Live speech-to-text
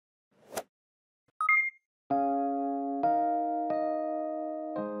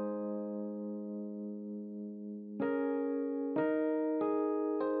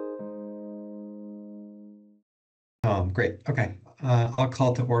Great. Okay. I'll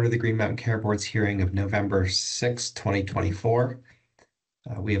call to order the Green Mountain Care Board's hearing of November 6, 2024.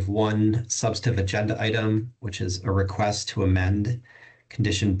 We have one substantive agenda item, which is a request to amend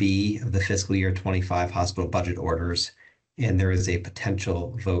Condition B of the fiscal year 25 hospital budget orders, and there is a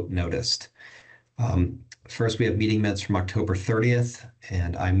potential vote noticed. First, we have meeting minutes from October 30th,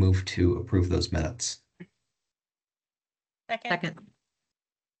 and I move to approve those minutes. Second.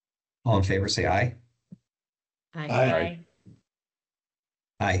 All in favor, say aye. Aye.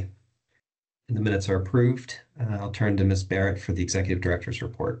 Aye. And the minutes are approved. I'll turn to Ms. Barrett for the Executive Director's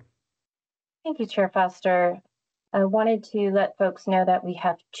report. Thank you, Chair Foster. I wanted to let folks know that we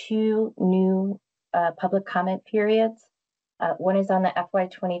have two new public comment periods. One is on the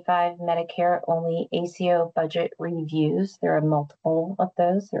FY25 Medicare only ACO budget reviews. There are multiple of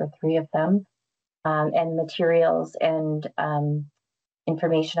those. There are 3 of them. And materials and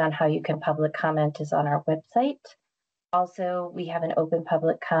information on how you can public comment is on our website. Also, we have an open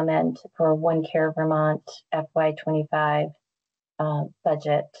public comment for One Care Vermont FY25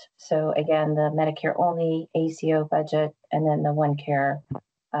 budget. So again, the Medicare only ACO budget and then the One Care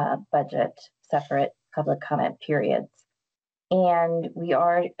budget, separate public comment periods. And we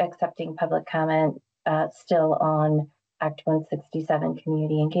are accepting public comment still on Act 167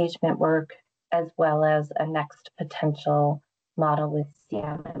 community engagement work, as well as a next potential model with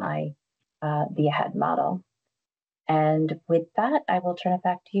CMMI, the AHEAD model. And with that, I will turn it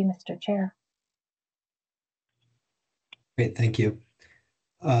back to you, Mr. Chair. Great, thank you.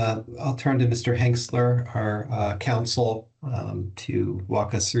 I'll turn to Mr. Henksler, our counsel, to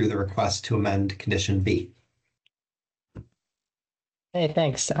walk us through the request to amend Condition B. Hey,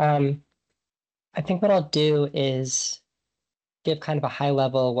 thanks. I think what I'll do is give kind of a high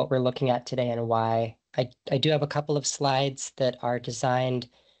level what we're looking at today and why. I do have a couple of slides that are designed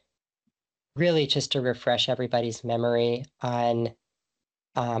really just to refresh everybody's memory on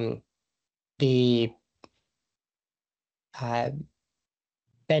the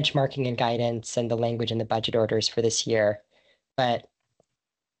benchmarking and guidance and the language in the budget orders for this year. But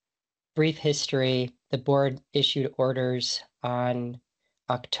brief history, the board issued orders on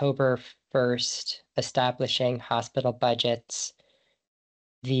October 1st, establishing hospital budgets.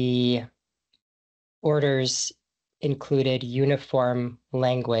 The orders included uniform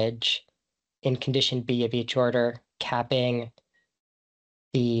language in Condition B of each order, capping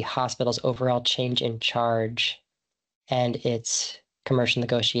the hospital's overall change in charge and its commercial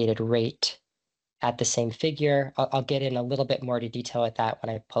negotiated rate at the same figure. I'll get in a little bit more to detail with that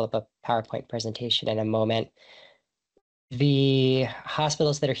when I pull up a PowerPoint presentation in a moment. The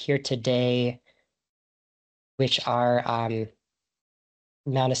hospitals that are here today, which are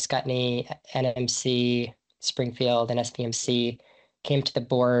Mount Escutney, NMC, Springfield, and SVMC, came to the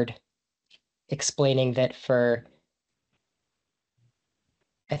board explaining that for,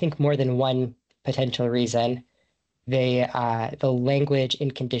 I think, more than one potential reason, the language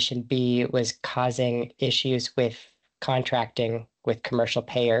in Condition B was causing issues with contracting with commercial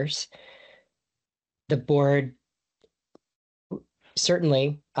payers. The board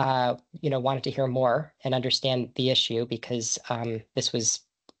certainly, wanted to hear more and understand the issue because this was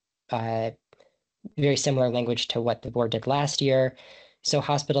very similar language to what the board did last year. So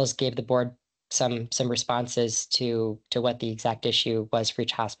hospitals gave the board some responses to what the exact issue was for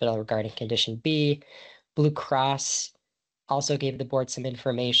each hospital regarding Condition B. Blue Cross also gave the board some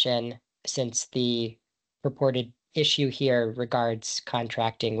information since the purported issue here regards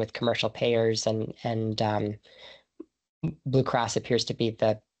contracting with commercial payers, and Blue Cross appears to be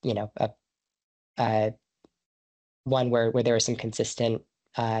the one where there is some consistent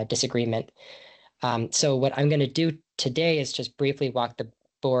disagreement. So what I'm going to do today is just briefly walk the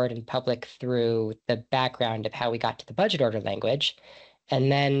board and public through the background of how we got to the budget order language.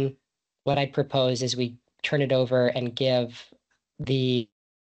 And then what I'd propose is we turn it over and give the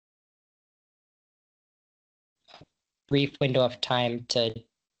brief window of time to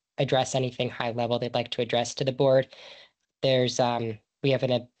address anything high level they'd like to address to the board. There's we have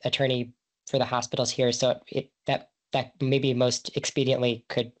an attorney for the hospitals here, so that maybe most expediently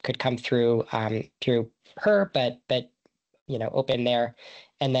could come through her, but open there,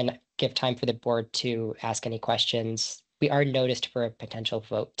 and then give time for the board to ask any questions. We are noticed for a potential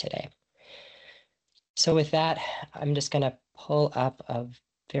vote today. So with that, I'm just going to pull up a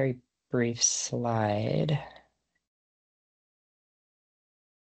very brief slide.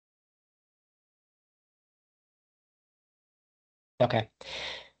 Okay.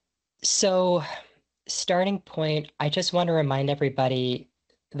 So starting point, I just want to remind everybody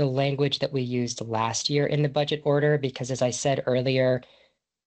the language that we used last year in the budget order, because as I said earlier,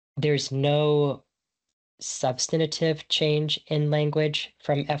 there's no substantive change in language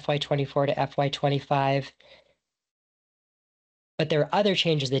from FY24 to FY25. But there are other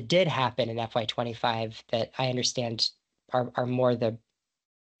changes that did happen in FY25 that I understand are more the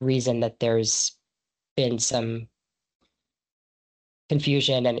reason that there's been some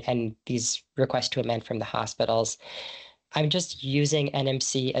confusion and these requests to amend from the hospitals. I'm just using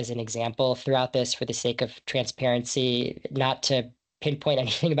NMC as an example throughout this for the sake of transparency, not to pinpoint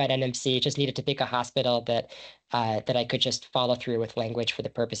anything about NMC, just needed to pick a hospital that I could just follow through with language for the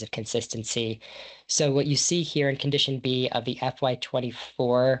purpose of consistency. So what you see here in condition B of the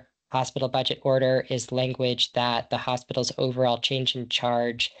FY24 hospital budget order is language that the hospital's overall change in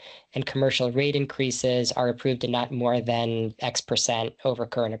charge and commercial rate increases are approved in not more than X% over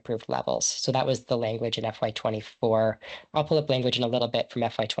current approved levels. So that was the language in FY24. I'll pull up language in a little bit from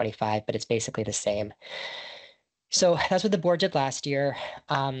FY25, but it's basically the same. So that's what the board did last year.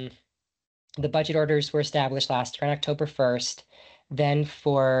 The budget orders were established last year on October 1st. Then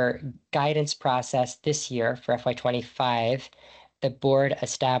for guidance process this year for FY25, the board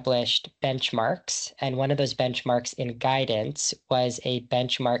established benchmarks. And one of those benchmarks in guidance was a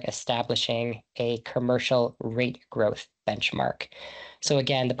benchmark establishing a commercial rate growth benchmark. So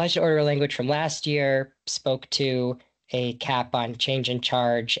again, the budget order language from last year spoke to a cap on change in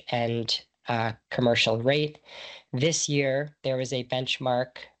charge and commercial rate. This year, there was a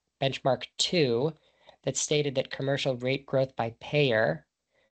benchmark 2, that stated that commercial rate growth by payer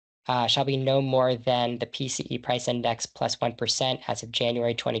shall be no more than the PCE price index plus 1% as of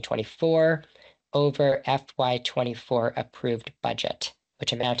January 2024 over FY24 approved budget,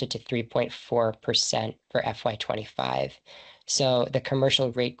 which amounted to 3.4% for FY25. So the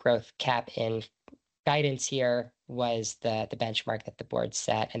commercial rate growth cap in guidance here was the benchmark that the board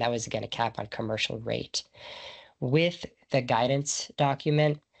set, and that was again a cap on commercial rate. With the guidance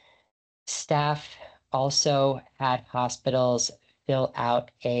document, staff also had hospitals fill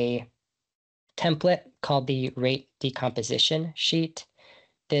out a template called the rate decomposition sheet.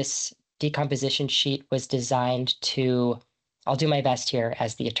 This decomposition sheet was designed to, I'll do my best here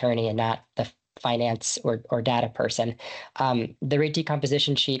as the attorney and not the finance or data person. The rate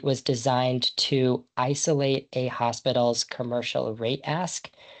decomposition sheet was designed to isolate a hospital's commercial rate ask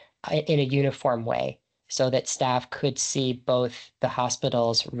in a uniform way so that staff could see both the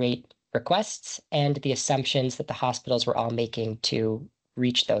hospital's rate requests and the assumptions that the hospitals were all making to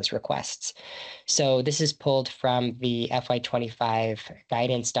reach those requests. So this is pulled from the FY25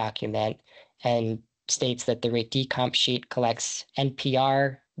 guidance document and states that the rate decomp sheet collects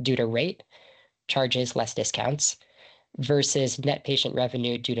NPR due to rate, charges less discounts, versus net patient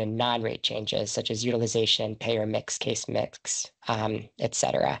revenue due to non-rate changes such as utilization, payer mix, case mix, et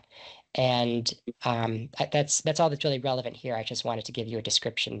cetera. And that's all that's really relevant here. I just wanted to give you a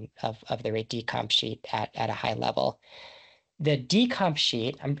description of the rate decomp sheet at a high level. The decomp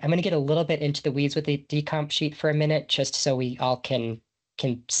sheet, I'm going to get a little bit into the weeds with the decomp sheet for a minute, just so we all can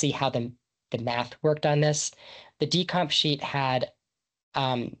see how the math worked on this. The decomp sheet had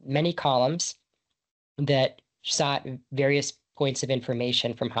many columns that sought various points of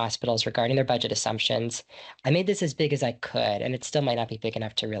information from hospitals regarding their budget assumptions. I made this as big as I could, and it still might not be big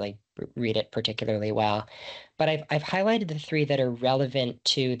enough to really read it particularly well. But I've highlighted the 3 that are relevant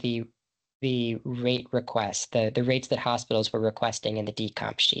to the rate requests, the rates that hospitals were requesting in the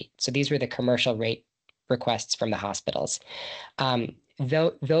decomp sheet. So these were the commercial rate requests from the hospitals.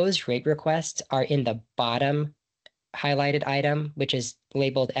 Those rate requests are in the bottom highlighted item, which is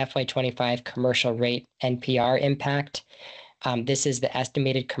labeled FY25 commercial rate NPR impact. This is the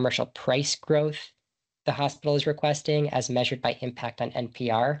estimated commercial price growth the hospital is requesting as measured by impact on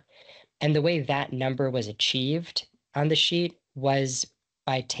NPR. And the way that number was achieved on the sheet was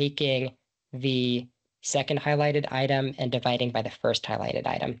by taking the second highlighted item and dividing by the first highlighted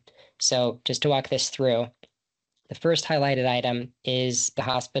item. So just to walk this through, the first highlighted item is the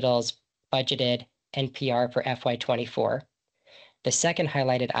hospital's budgeted NPR for FY24. The second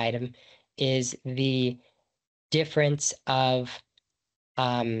highlighted item is the difference of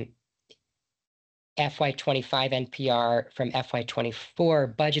FY25 NPR from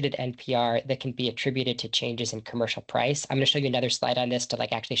FY24 budgeted NPR that can be attributed to changes in commercial price. I'm going to show you another slide on this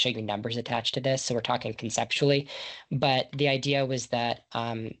to actually show you numbers attached to this. So we're talking conceptually, but the idea was that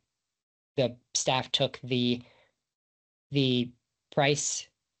the staff took the price,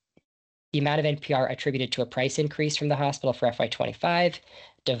 the amount of NPR attributed to a price increase from the hospital for FY25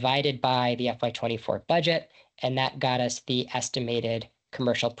 divided by the FY24 budget, and that got us the estimated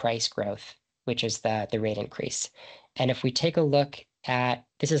commercial price growth, which is the rate increase. And if we take a look at,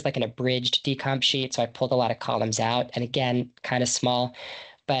 this is like an abridged decomp sheet, so I pulled a lot of columns out, and again, kind of small,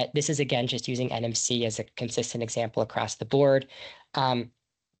 but this is again just using NMC as a consistent example across the board.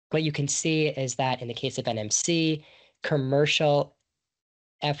 What you can see is that in the case of NMC, commercial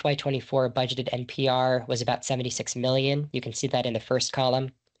FY24 budgeted NPR was about 76 million. You can see that in the first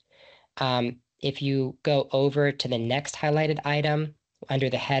column. If you go over to the next highlighted item under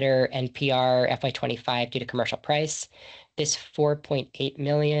the header NPR FY25 due to commercial price, this 4.8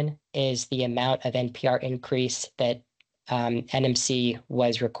 million is the amount of NPR increase that NMC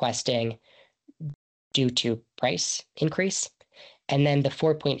was requesting due to price increase. And then the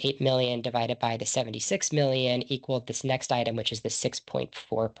 4.8 million divided by the 76 million equaled this next item, which is the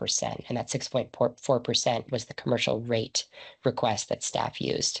 6.4%. And that 6.4% was the commercial rate request that staff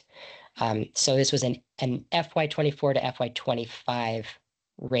used. So this was an FY24 to FY25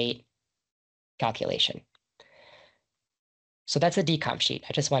 rate calculation. So that's the decomp sheet.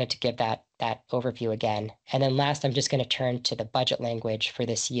 I just wanted to give that overview again. And then last, I'm just going to turn to the budget language for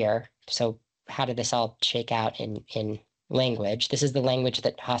this year. So how did this all shake out in language? This is the language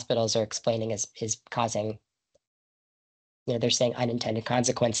that hospitals are explaining is causing, they're saying unintended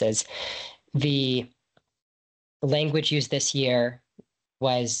consequences. The language used this year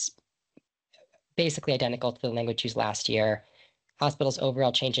was basically identical to the language used last year. Hospitals'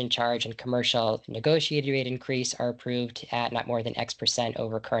 overall change in charge and commercial negotiated rate increase are approved at not more than X%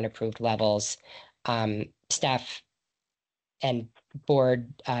 over current approved levels. Staff and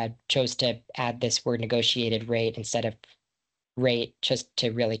board chose to add this word negotiated rate instead of rate, just to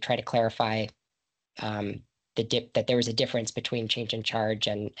really try to clarify that there was a difference between change in charge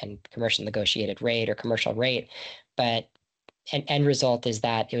and commercial negotiated rate or commercial rate. But an end result is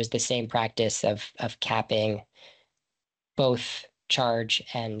that it was the same practice of capping both charge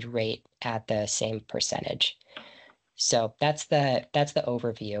and rate at the same percentage. So that's the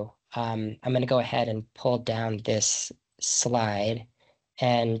overview. I'm going to go ahead and pull down this slide,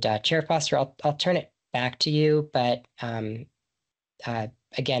 and Chair Foster, I'll turn it back to you. But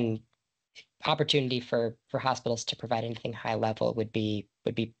again, opportunity for hospitals to provide anything high level would be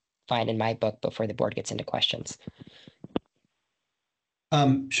fine in my book before the board gets into questions.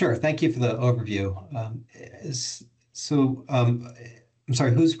 Sure. Thank you for the overview. I'm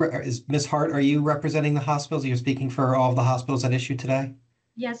sorry, is Ms. Hart, are you representing the hospitals? You're speaking for all of the hospitals at issue today?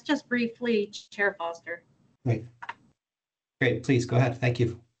 Yes, just briefly, Chair Foster. Great. Great, please go ahead. Thank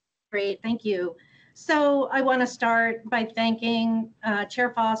you. Great, thank you. So I want to start by thanking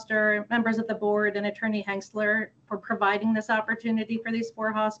Chair Foster, members of the board, and Attorney Hengstler for providing this opportunity for these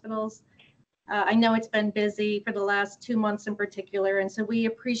 4 hospitals. I know it's been busy for the last 2 months in particular, and so we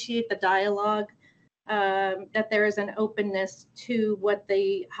appreciate the dialogue, that there is an openness to what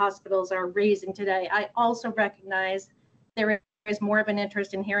the hospitals are raising today. I also recognize there is more of an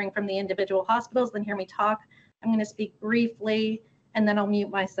interest in hearing from the individual hospitals than hear me talk. I'm going to speak briefly, and then I'll mute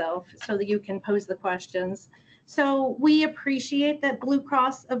myself so that you can pose the questions. So we appreciate that Blue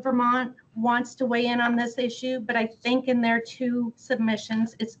Cross of Vermont wants to weigh in on this issue, but I think in their 2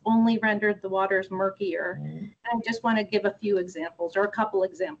 submissions, it's only rendered the waters murkier. I just want to give a few examples, or a couple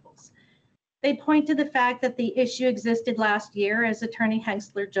examples. They point to the fact that the issue existed last year, as Attorney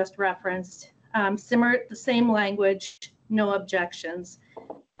Hengstler just referenced, similar, the same language, no objections.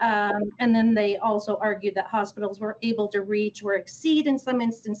 And then they also argued that hospitals were able to reach or exceed, in some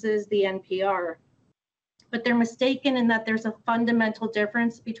instances, the NPR. But they're mistaken in that there's a fundamental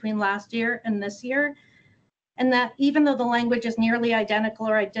difference between last year and this year, and that even though the language is nearly identical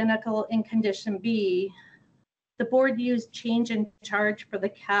or identical in Condition B, the board used change in charge for the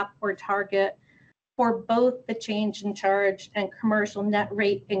cap or target for both the change in charge and commercial net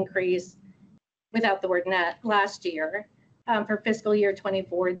rate increase, without the word net, last year. For fiscal year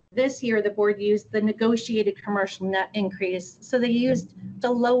 24. This year, the board used the negotiated commercial net increase. So they used the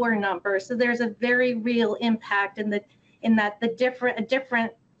lower number. So there's a very real impact in that a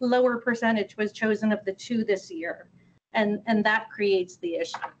different lower percentage was chosen of the 2 this year. And that creates the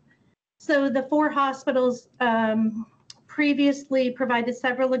issue. So the 4 hospitals previously provided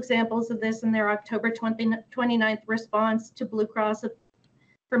several examples of this in their October 29th response to Blue Cross of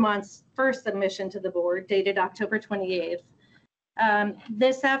Vermont's first submission to the board, dated October 28th.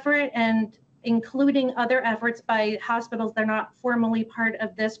 This effort, and including other efforts by hospitals that are not formally part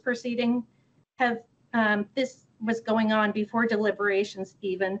of this proceeding, this was going on before deliberations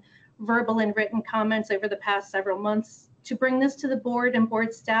even, verbal and written comments over the past several months to bring this to the board and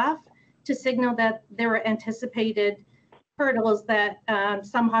board staff to signal that there were anticipated hurdles that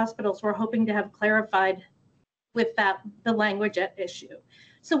some hospitals were hoping to have clarified with the language at issue.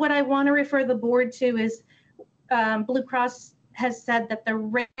 So what I want to refer the board to is Blue Cross has said that the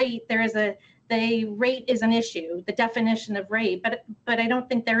rate, there is the rate is an issue, the definition of rate, but I don't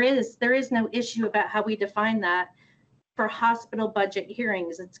think there is no issue about how we define that for hospital budget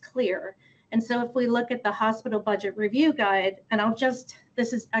hearings. It's clear. And so if we look at the hospital budget review guide, and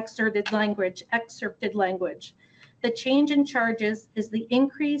this is excerpted language. The change in charges is the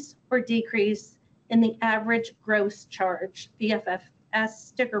increase or decrease in the average gross charge, VFFS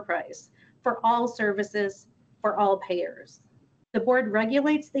sticker price, for all services for all payers. The board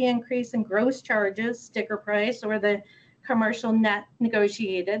regulates the increase in gross charges, sticker price, or the commercial net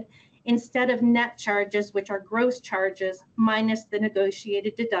negotiated, instead of net charges, which are gross charges minus the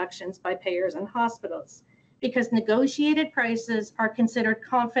negotiated deductions by payers and hospitals, because negotiated prices are considered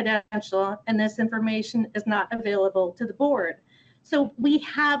confidential and this information is not available to the board. So we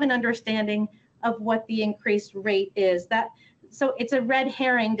have an understanding of what the increased rate is. So it's a red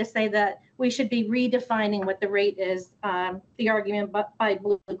herring to say that we should be redefining what the rate is, the argument by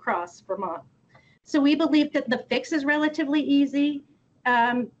Blue Cross Vermont. So we believe that the fix is relatively easy.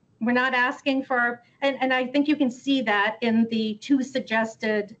 We're not asking for, and I think you can see that in the two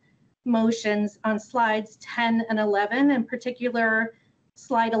suggested motions on slides 10 and 11, in particular,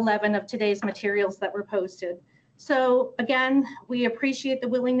 slide 11 of today's materials that were posted. So again, we appreciate the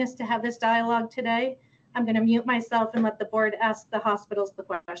willingness to have this dialogue today. I'm going to mute myself and let the board ask the hospitals the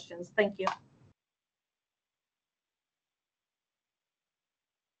questions. Thank you.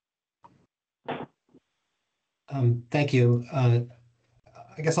 Thank you.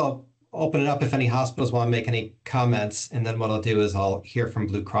 I guess I'll open it up if any hospitals want to make any comments, and then what I'll do is I'll hear from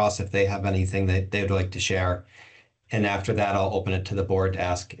Blue Cross if they have anything that they would like to share. And after that, I'll open it to the board to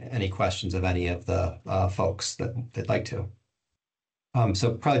ask any questions of any of the folks that they'd like to.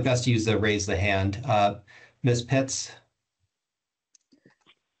 So probably best to use the raise the hand. Ms. Pitts?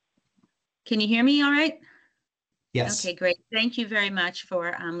 Can you hear me all right? Yes. Okay, great. Thank you very much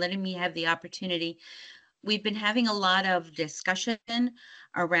for letting me have the opportunity. We've been having a lot of discussion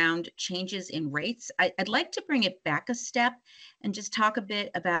around changes in rates. I'd like to bring it back a step and just talk a bit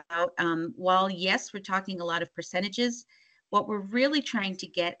about, while yes, we're talking a lot of percentages, what we're really trying to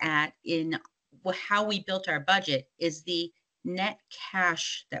get at in how we built our budget is the net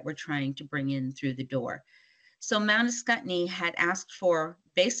cash that we're trying to bring in through the door. So Mount Scottney had asked for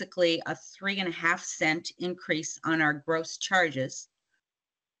basically a 3.5-cent increase on our gross charges.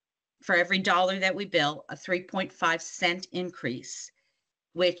 For every dollar that we bill, a 3.5-cent increase,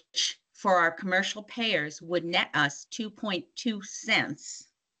 which for our commercial payers would net us 2.2 cents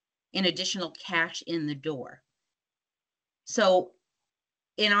in additional cash in the door. So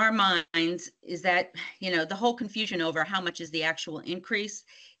in our minds is that, the whole confusion over how much is the actual increase,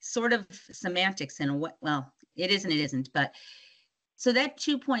 sort of semantics in a way. Well, it isn't, but so that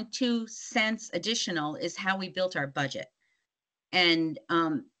 2.2 cents additional is how we built our budget. And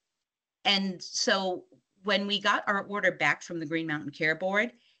so when we got our order back from the Green Mountain Care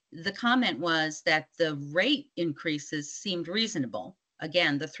Board, the comment was that the rate increases seemed reasonable.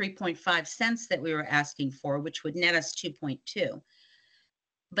 Again, the 3.5 cents that we were asking for, which would net us 2.2,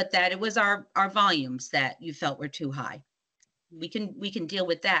 but that it was our volumes that you felt were too high. We can deal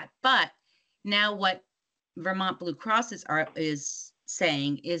with that. But now what Vermont Blue Cross is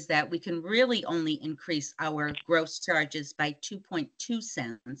saying is that we can really only increase our gross charges by 2.2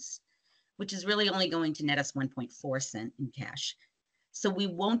 cents, which is really only going to net us 1.4 cents in cash. So we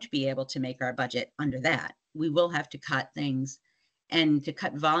won't be able to make our budget under that. We will have to cut things, and to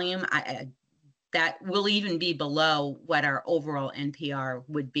cut volume, that will even be below what our overall NPR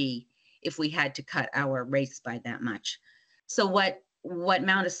would be if we had to cut our rates by that much. So what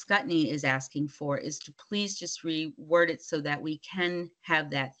Mount Scottney is asking for is to please just reword it so that we can have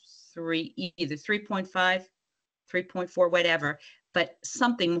that either 3.5, 3.4, whatever, but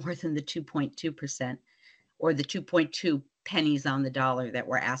something more than the 2.2% or the 2.2 pennies on the dollar that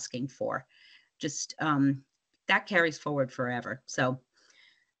we're asking for. Just that carries forward forever. So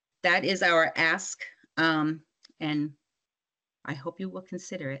that is our ask, and I hope you will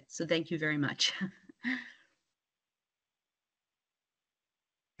consider it. So thank you very much.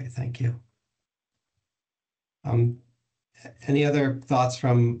 Okay, thank you. Any other thoughts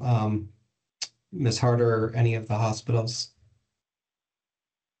from Ms. Harder or any of the hospitals?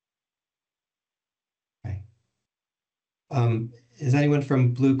 Okay. Is anyone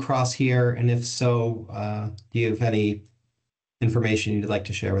from Blue Cross here? And if so, do you have any information you'd like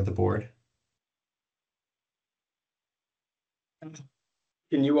to share with the board?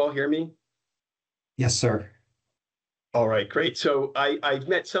 Can you all hear me? Yes, sir. All right, great. So I've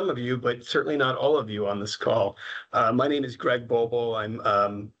met some of you, but certainly not all of you on this call. My name is Greg Boble.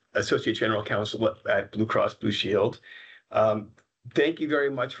 I'm Associate General Counsel at Blue Cross Blue Shield. Thank you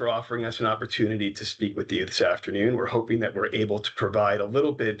very much for offering us an opportunity to speak with you this afternoon. We're hoping that we're able to provide a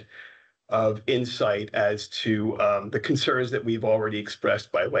little bit of insight as to the concerns that we've already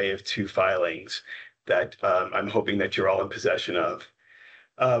expressed by way of 2 filings that I'm hoping that you're all in possession of.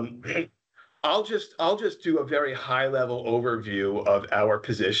 Um, I'll just do a very high level overview of our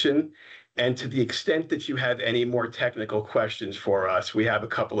position. And to the extent that you have any more technical questions for us, we have a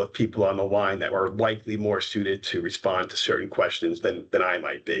couple of people on the line that are likely more suited to respond to certain questions than I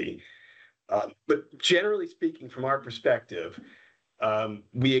might be. But generally speaking, from our perspective,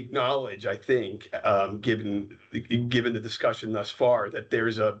 we acknowledge, I think, given the discussion thus far, that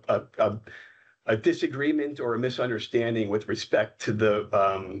there's a disagreement or a misunderstanding with respect to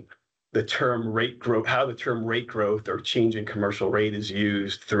the term rate growth, how the term rate growth or change in commercial rate is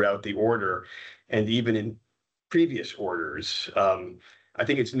used throughout the order, and even in previous orders. I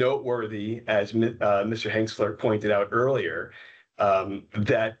think it's noteworthy, as Mr. Henksler pointed out earlier,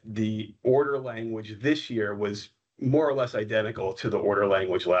 that the order language this year was more or less identical to the order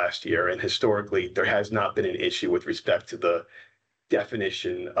language last year. And historically, there has not been an issue with respect to the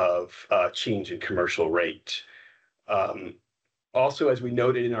definition of change in commercial rate. Also, as we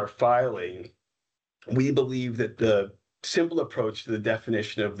noted in our filing, we believe that the simple approach to the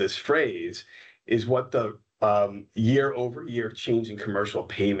definition of this phrase is what the year-over-year change in commercial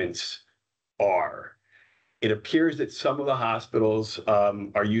payments are. It appears that some of the hospitals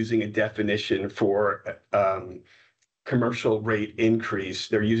are using a definition for commercial rate increase.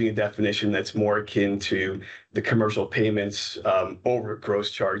 They're using a definition that's more akin to the commercial payments over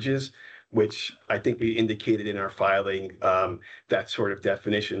gross charges, which I think we indicated in our filing. That sort of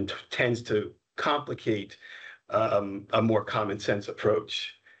definition tends to complicate a more common sense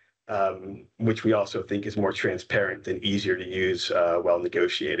approach, which we also think is more transparent and easier to use while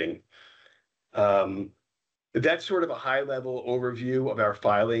negotiating. That's sort of a high-level overview of our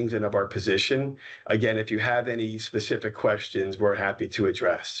filings and of our position. Again, if you have any specific questions, we're happy to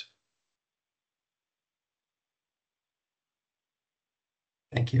address.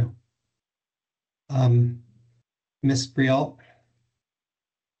 Thank you. Ms. Briel?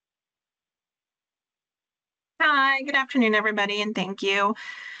 Hi, good afternoon, everybody, and thank you.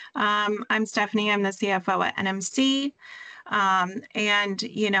 I'm Stephanie. I'm the CFO at NMC. And,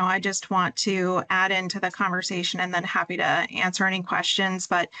 I just want to add into the conversation and then happy to answer any questions.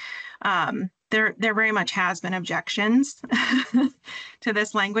 But there very much has been objections to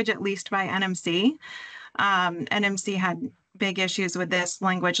this language, at least by NMC. NMC had big issues with this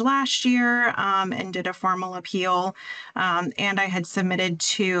language last year and did a formal appeal. And I had submitted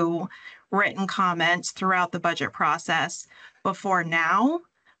 2 written comments throughout the budget process before now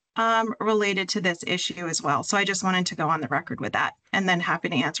related to this issue as well. So I just wanted to go on the record with that, and then happy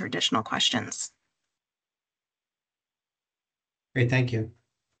to answer additional questions. Great, thank you.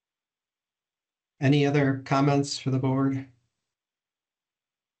 Any other comments for the board?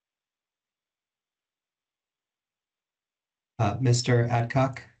 Mr.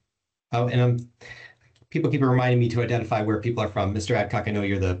 Adcock? Oh, and people keep reminding me to identify where people are from. Mr. Adcock, I know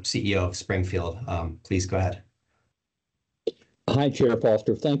you're the CEO of Springfield. Please go ahead. Hi, Chair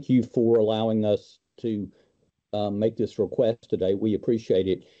Foster. Thank you for allowing us to make this request today. We appreciate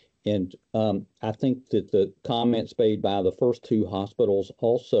it. And I think that the comments made by the first 2 hospitals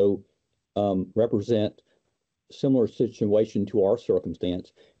also represent a similar situation to our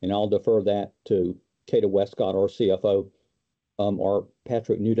circumstance. And I'll defer that to Kata Westcott, our CFO, or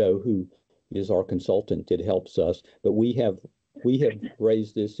Patrick Nudo, who is our consultant that helps us. But we have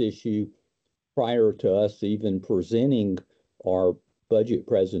raised this issue prior to us even presenting our budget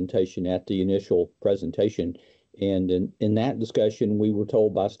presentation at the initial presentation. And in that discussion, we were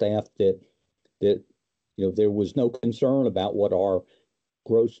told by staff that there was no concern about what our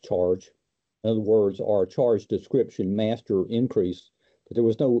gross charge, in other words, our charge description master increase, but there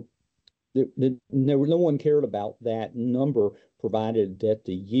was no one cared about that number, provided that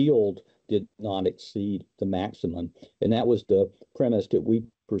the yield did not exceed the maximum. And that was the premise that we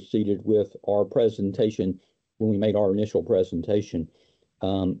proceeded with our presentation when we made our initial presentation.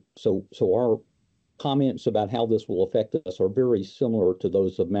 So our comments about how this will affect us are very similar to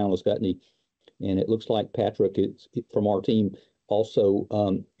those of Mount Scottney. And it looks like Patrick from our team also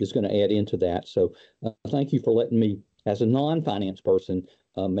is going to add into that. So thank you for letting me, as a non-finance person,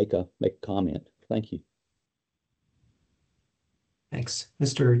 make a comment. Thank you. Thanks.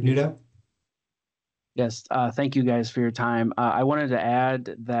 Mr. Nudo? Yes, thank you guys for your time. I wanted to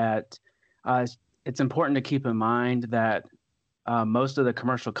add that it's important to keep in mind that most of the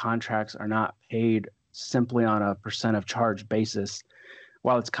commercial contracts are not paid simply on a % of charge basis.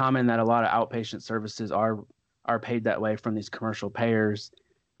 While it's common that a lot of outpatient services are are paid that way from these commercial payers.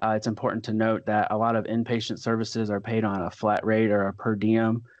 It's important to note that a lot of inpatient services are paid on a flat rate or a per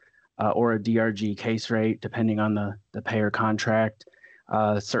diem or a DRG case rate, depending on the payer contract.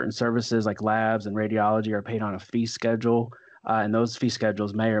 Certain services like labs and radiology are paid on a fee schedule, and those fee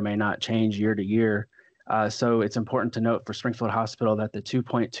schedules may or may not change year to year. So it's important to note for Springfield Hospital that the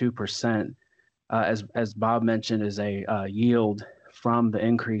 2.2%, as Bob mentioned, is a yield from the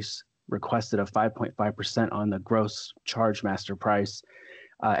increase requested of 5.5% on the gross charge master price,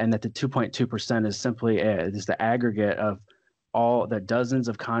 and that the 2.2% is simply is the aggregate of all the dozens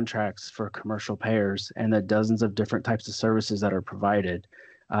of contracts for commercial payers and the dozens of different types of services that are provided,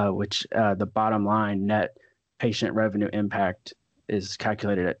 which the bottom line net patient revenue impact is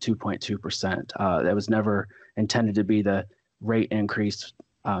calculated at 2.2%. That was never intended to be the rate increase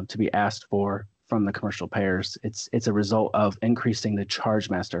to be asked for from the commercial payers. It's a result of increasing the charge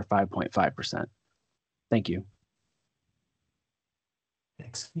master 5.5%. Thank you.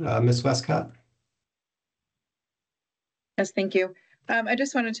 Thanks. Ms. Westcott? Yes, thank you. I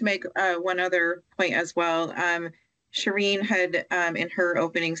just wanted to make one other point as well. Shireen had, in her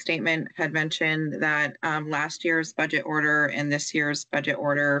opening statement, had mentioned that last year's budget order and this year's budget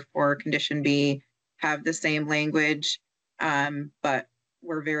order for Condition B have the same language, but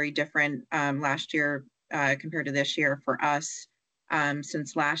were very different last year compared to this year for us.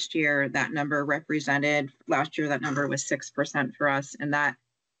 Since last year that number was 6% for us, and that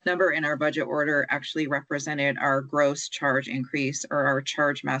number in our budget order actually represented our gross charge increase or our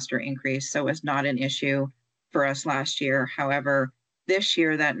charge master increase, so it's not an issue for us last year. However, this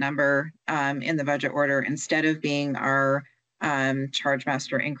year that number in the budget order, instead of being our charge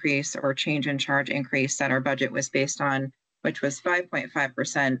master increase or change in charge increase that our budget was based on, which was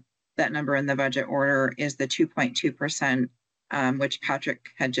 5.5%, that number in the budget order is the 2.2%, which Patrick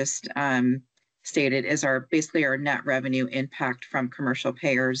had just stated is basically our net revenue impact from commercial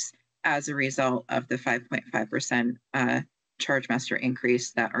payers as a result of the 5.5% charge master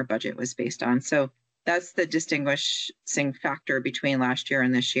increase that our budget was based on. So that's the distinguishing factor between last year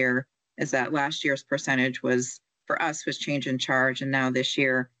and this year, is that last year's percentage was change in charge, and now this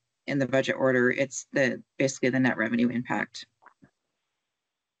year in the budget order, it's basically the net revenue impact.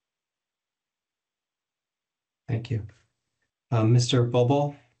 Thank you. Mr.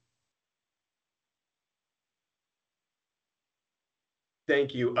 Bobo?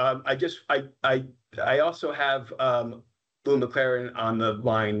 Thank you. I also have Lou McLaren on the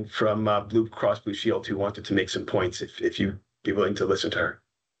line from Blue Cross Blue Shield, who wanted to make some points, if you'd be willing to listen to her.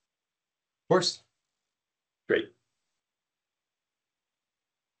 Of course. Great.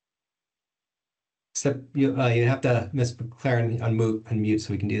 Except you have to, Ms. McLaren, unmute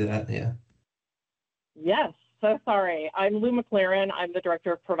so we can do that. Yeah. Yes, so sorry. I'm Lou McLaren. I'm the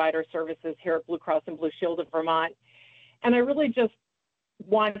Director of Provider Services here at Blue Cross and Blue Shield of Vermont. And I really just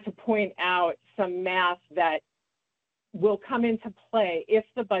want to point out some math that will come into play if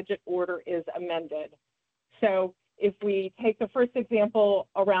the budget order is amended. So if we take the first example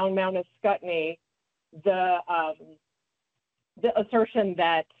around Mount Ascutney, the assertion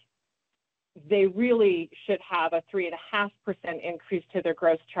that they really should have a 3.5% increase to their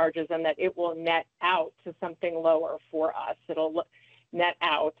gross charges and that it will net out to something lower for us. It'll net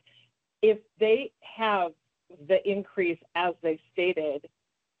out. If they have the increase as they stated,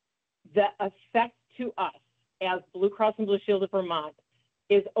 the effect to us as Blue Cross and Blue Shield of Vermont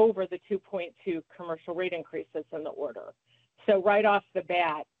is over the 2.2 commercial rate increases in the order. So right off the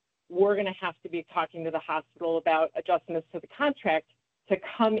bat, we're going to have to be talking to the hospital about adjustments to the contract to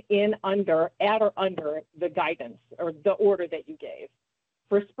come in at or under the guidance or the order that you gave.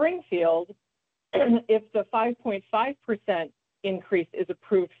 For Springfield, if the 5.5% increase is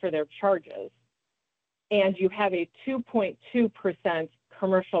approved for their charges, and you have a 2.2%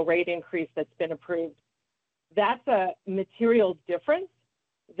 commercial rate increase that's been approved, that's a material difference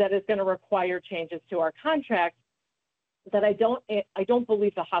that is going to require changes to our contract that I don't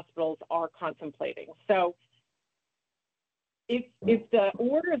believe the hospitals are contemplating. So if the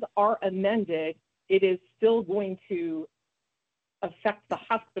orders are amended, it is still going to affect the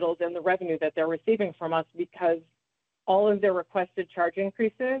hospitals and the revenue that they're receiving from us, because all of their requested charge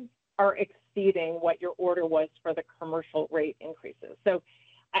increases are exceeding what your order was for the commercial rate increases. So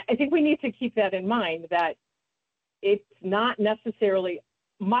I think we need to keep that in mind, that it's not necessarily,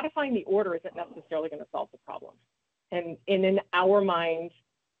 modifying the order isn't necessarily going to solve the problem. And in our mind,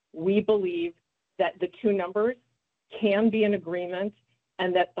 we believe that the two numbers can be in agreement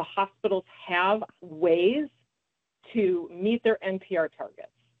and that the hospitals have ways to meet their NPR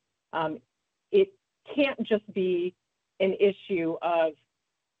targets. It can't just be an issue of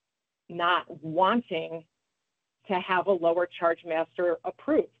not wanting to have a lower charge master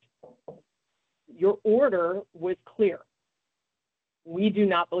approved. Your order was clear. We do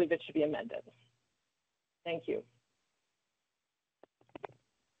not believe it should be amended. Thank you.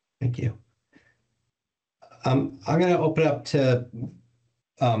 Thank you. I'm going to open up to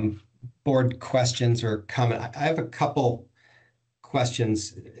board questions or comment. I have a couple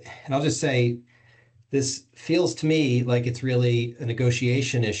questions, and I'll just say this feels to me like it's really a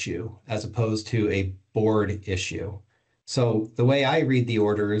negotiation issue as opposed to a board issue. So the way I read the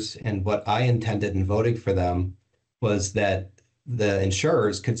orders and what I intended in voting for them was that the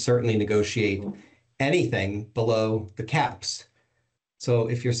insurers could certainly negotiate anything below the caps. So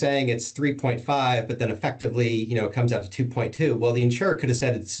if you're saying it's 3.5, but then effectively, it comes out to 2.2, well, the insurer could have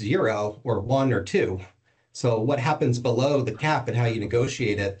said it's 0 or 1 or 2. So what happens below the cap and how you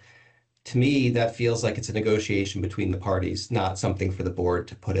negotiate it, to me, that feels like it's a negotiation between the parties, not something for the board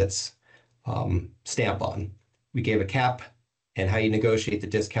to put its stamp on. We gave a cap, and how you negotiate the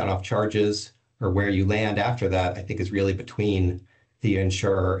discount off charges or where you land after that, I think is really between the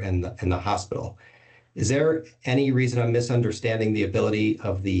insurer and the hospital. Is there any reason I'm misunderstanding the ability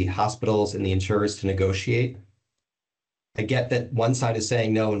of the hospitals and the insurers to negotiate? I get that one side is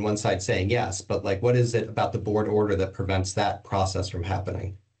saying no and one side saying yes, but like, what is it about the board order that prevents that process from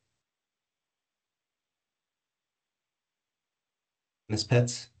happening? Ms.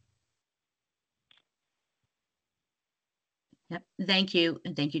 Pitts? Yep. Thank you.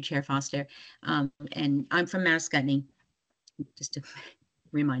 And thank you, Chair Foster. And I'm from Mascutney, just to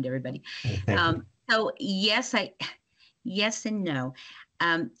remind everybody. Thank you. So yes and no.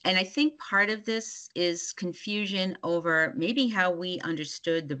 And I think part of this is confusion over maybe how we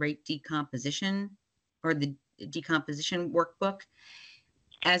understood the rate decomposition or the decomposition workbook.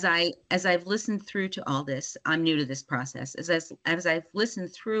 As I've listened through to all this, I'm new to this process. As I've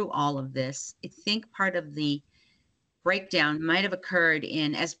listened through all of this, I think part of the breakdown might have occurred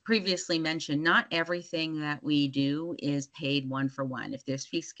in, as previously mentioned, not everything that we do is paid one for one. If there's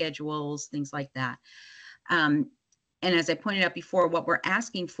fee schedules, things like that. And as I pointed out before, what we're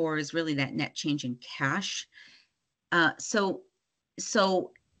asking for is really that net change in cash. So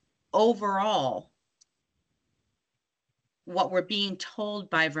overall, what we're being told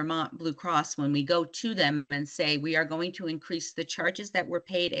by Vermont Blue Cross when we go to them and say we are going to increase the charges that were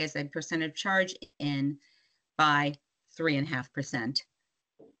paid as a percentage charge in by 3.5%.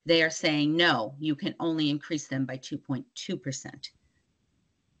 They are saying, no, you can only increase them by 2.2%.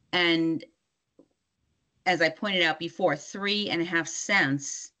 And as I pointed out before, 3.5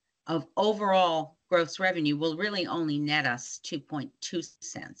 cents of overall gross revenue will really only net us 2.2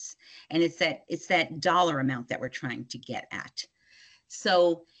 cents. And it's that dollar amount that we're trying to get at.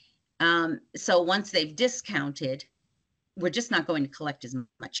 So, so once they've discounted, we're just not going to collect as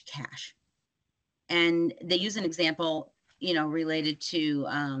much cash. And they use an example, related to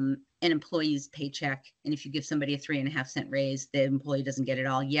an employee's paycheck. And if you give somebody a 3.5 cent raise, the employee doesn't get it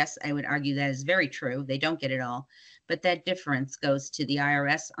all. Yes, I would argue that is very true. They don't get it all. But that difference goes to the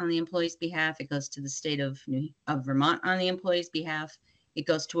IRS on the employee's behalf. It goes to the state of Vermont on the employee's behalf. It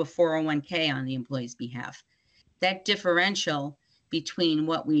goes to a 401k on the employee's behalf. That differential between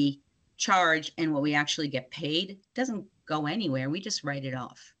what we charge and what we actually get paid doesn't go anywhere. We just write it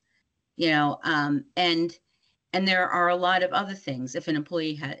off. And there are a lot of other things. If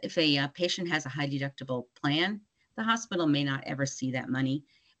a patient has a high deductible plan, the hospital may not ever see that money.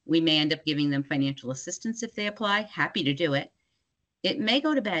 We may end up giving them financial assistance if they apply. Happy to do it. It may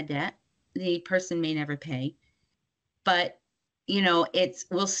go to bad debt. The person may never pay, but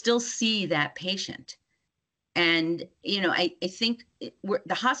we'll still see that patient. And I think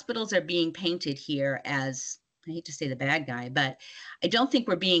the hospitals are being painted here as, I hate to say the bad guy, but I don't think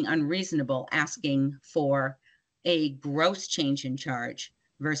we're being unreasonable asking for a gross change in charge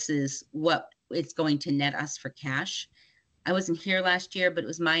versus what it's going to net us for cash. I wasn't here last year, but it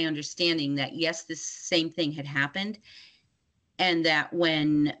was my understanding that yes, this same thing had happened. And that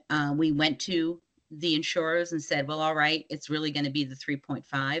when we went to the insurers and said, well, all right, it's really going to be the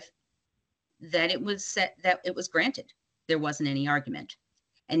 3.5, that it was granted. There wasn't any argument.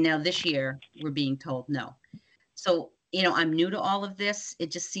 And now this year we're being told no. So, I'm new to all of this.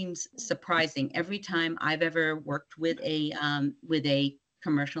 It just seems surprising. Every time I've ever worked with a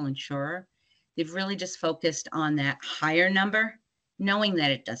commercial insurer, they've really just focused on that higher number, knowing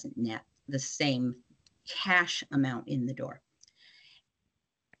that it doesn't net the same cash amount in the door.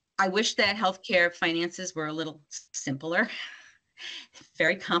 I wish that healthcare finances were a little simpler.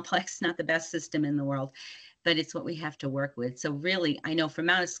 Very complex, not the best system in the world, but it's what we have to work with. So really, I know for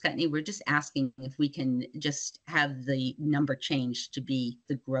Mount Scottney, we're just asking if we can just have the number changed to be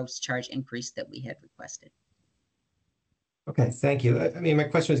the gross charge increase that we had requested. Okay, thank you. I mean, my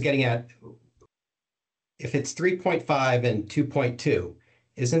question was getting at, if it's 3.5 and 2.2,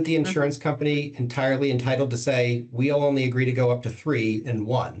 isn't the insurance company entirely entitled to say, we'll only agree to go up to 3 and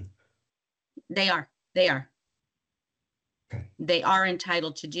 1? They are. Okay. They are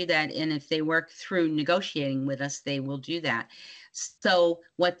entitled to do that. And if they work through negotiating with us, they will do that. So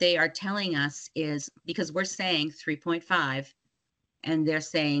what they are telling us is, because we're saying 3.5 and they're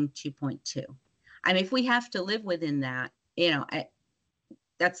saying 2.2. I mean, if we have to live within that,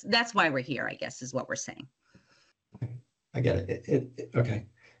 that's why we're here, I guess, is what we're saying. I get it. Okay.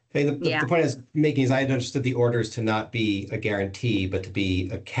 Hey, the Yeah. point I was making is I had understood the orders to not be a guarantee, but to be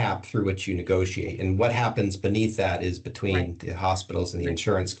a cap through which you negotiate. And what happens beneath that is between the hospitals and the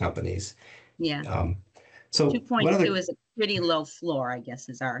insurance companies. Yeah. So 2.2 is a pretty low floor, I guess,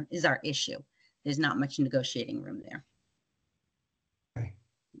 is our issue. There's not much negotiating room there. Okay.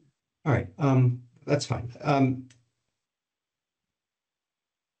 All right. That's fine. All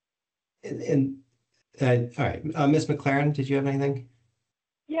right. Ms. McLaren, did you have anything?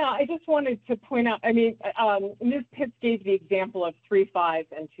 Yeah, I just wanted to point out, I mean, Ms. Pitts gave the example of 3.5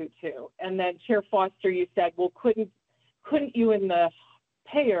 and 2.2. And then Chair Foster, you said, well, couldn't you in the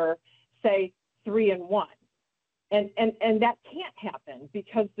payer say 3 and 1? And that can't happen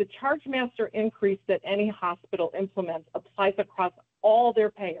because the charge master increase that any hospital implements applies across all their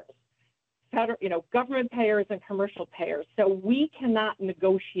payers, federal, government payers and commercial payers. So we cannot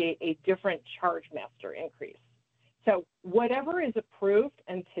negotiate a different charge master increase. So whatever is approved,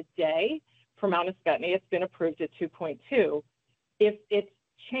 and today for Mount Escutney, it's been approved at 2.2. If it's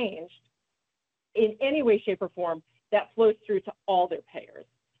changed in any way, shape, or form, that flows through to all their payers.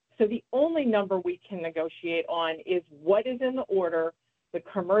 So the only number we can negotiate on is what is in the order, the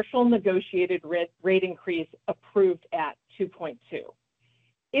commercial negotiated rate increase approved at 2.2.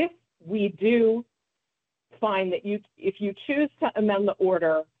 If we do find that if you choose to amend the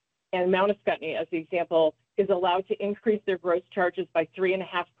order and Mount Escutney, as the example, is allowed to increase their gross charges by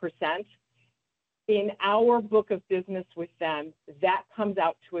 3.5%, in our book of business with them, that comes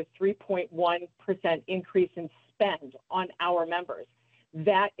out to a 3.1% increase in spend on our members.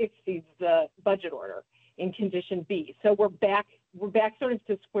 That exceeds the budget order in condition B. So we're back sort of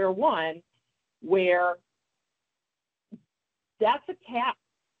to square one, where that's a cap.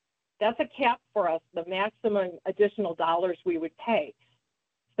 That's a cap for us, the maximum additional dollars we would pay.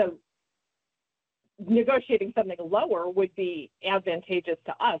 So negotiating something lower would be advantageous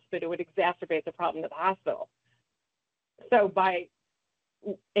to us, but it would exacerbate the problem at the hospital. So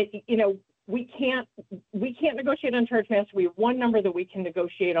we can't negotiate on charge master. We have one number that we can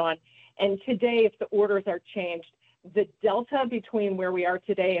negotiate on. And today, if the orders are changed, the delta between where we are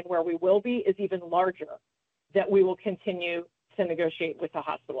today and where we will be is even larger, that we will continue to negotiate with the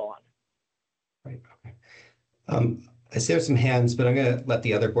hospital on. Right, okay. I see there's some hands, but I'm going to let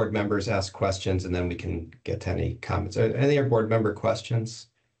the other board members ask questions and then we can get to any comments. Are any other board member questions?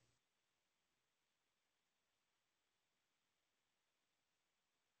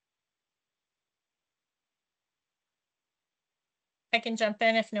 I can jump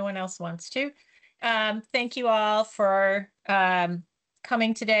in if no one else wants to. Thank you all for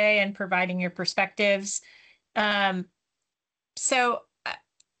coming today and providing your perspectives. So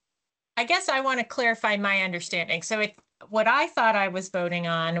I guess I want to clarify my understanding. So what I thought I was voting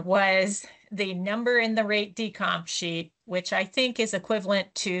on was the number in the rate decomp sheet, which I think is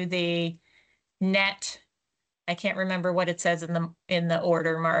equivalent to the net. I can't remember what it says in the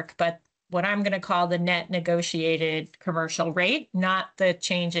order, Mark, but what I'm going to call the net negotiated commercial rate, not the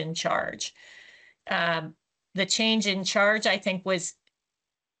change in charge. The change in charge, I think, was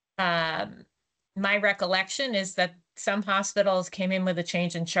my recollection is that some hospitals came in with a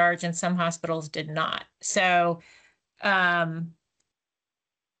change in charge and some hospitals did not. So I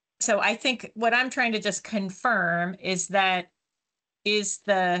think what I'm trying to just confirm is that is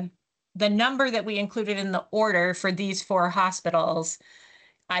the number that we included in the order for these 4 hospitals,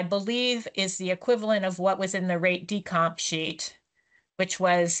 I believe, is the equivalent of what was in the rate decomp sheet, which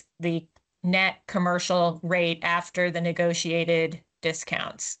was the net commercial rate after the negotiated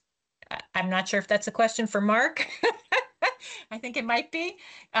discounts. I'm not sure if that's a question for Mark. I think it might be,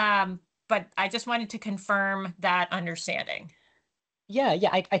 but I just wanted to confirm that understanding. Yeah,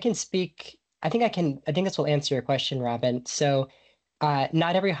 I can speak. I think this will answer your question, Robin. So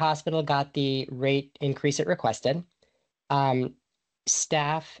not every hospital got the rate increase it requested.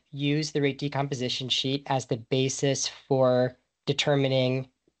 Staff used the rate decomposition sheet as the basis for determining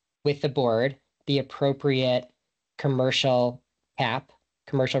with the board the appropriate commercial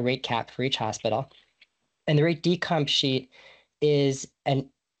rate cap for each hospital. And the rate decomp sheet is,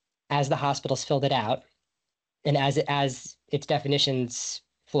 as the hospitals filled it out, and as its definitions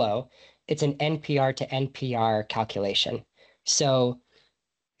flow, it's an NPR to NPR calculation. So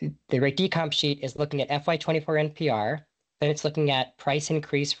the rate decomp sheet is looking at FY24 NPR, then it's looking at price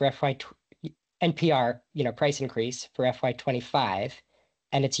increase for NPR, price increase for FY25,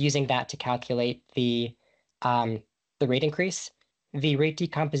 and it's using that to calculate the rate increase. The rate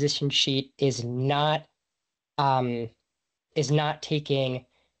decomposition sheet is not taking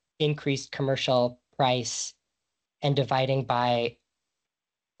increased commercial price and dividing by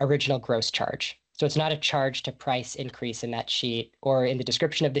original gross charge. So it's not a charge to price increase in that sheet, or in the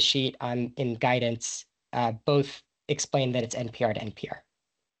description of the sheet in guidance, both explain that it's NPR to NPR.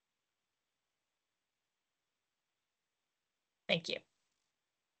 Thank you.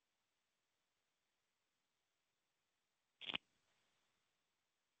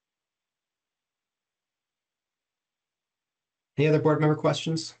 Any other board member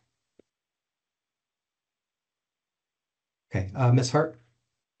questions? Okay, Ms. Hart.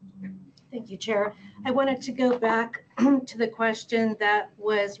 Thank you, Chair. I wanted to go back to the question that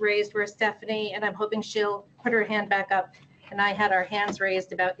was raised where Stephanie, and I'm hoping she'll put her hand back up, and I had our hands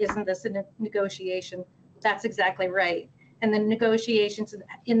raised about, isn't this a negotiation? That's exactly right. And the negotiations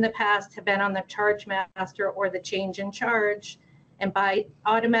in the past have been on the charge master or the change in charge. And by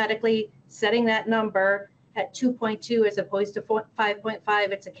automatically setting that number at 2.2 as opposed to 5.5,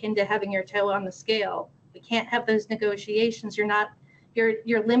 it's akin to having your toe on the scale. We can't have those negotiations.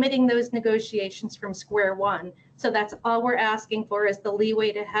 You're limiting those negotiations from square one. So that's all we're asking for, is the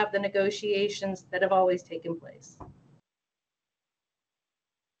leeway to have the negotiations that have always taken place.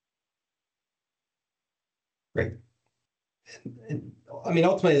 Great. And, I mean,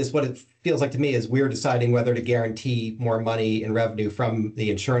 ultimately, this what it feels like to me is we're deciding whether to guarantee more money in revenue from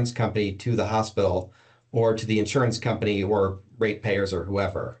the insurance company to the hospital, or to the insurance company or ratepayers or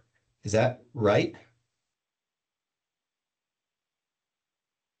whoever. Is that right?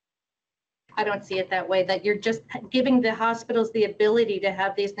 I don't see it that way, that you're just giving the hospitals the ability to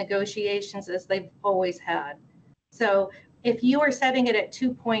have these negotiations as they've always had. So if you are setting it at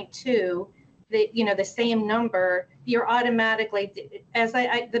 2.2, the same number, you're automatically,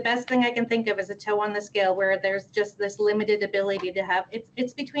 the best thing I can think of is a toe on the scale, where there's just this limited ability to have,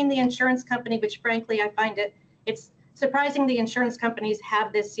 it's between the insurance company, which frankly, I find it's surprising the insurance companies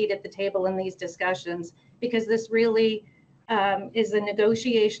have this seat at the table in these discussions, because this really is a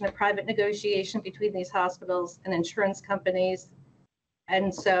negotiation, a private negotiation between these hospitals and insurance companies.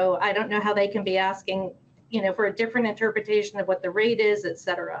 And so I don't know how they can be asking, for a different interpretation of what the rate is, et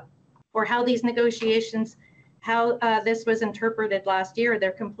cetera, or how these negotiations, how this was interpreted last year.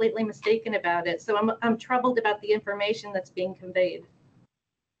 They're completely mistaken about it. So I'm troubled about the information that's being conveyed.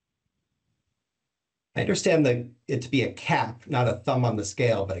 I understand it to be a cap, not a thumb on the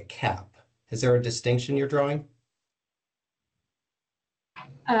scale, but a cap. Is there a distinction you're drawing?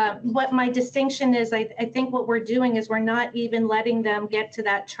 What my distinction is, I think what we're doing is we're not even letting them get to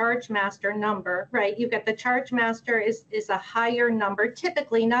that charge master number, right? You've got the charge master is a higher number,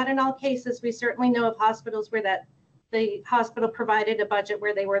 typically, not in all cases. We certainly know of hospitals where the hospital provided a budget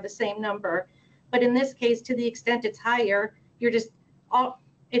where they were the same number. But in this case, to the extent it's higher,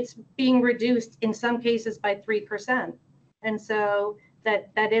 it's being reduced in some cases by 3%. And so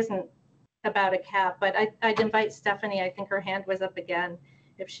that isn't about a cap, but I'd invite Stephanie, I think her hand was up again,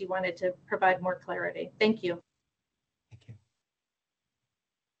 if she wanted to provide more clarity. Thank you. Thank you.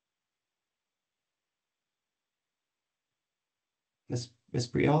 Ms.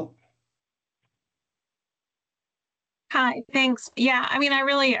 Brialt? Hi, thanks. Yeah, I mean, I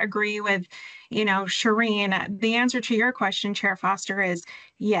really agree with, Shireen. The answer to your question, Chair Foster, is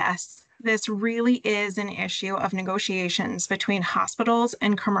yes. This really is an issue of negotiations between hospitals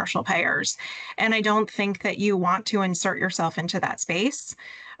and commercial payers. And I don't think that you want to insert yourself into that space.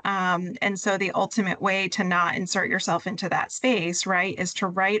 And so the ultimate way to not insert yourself into that space, right, is to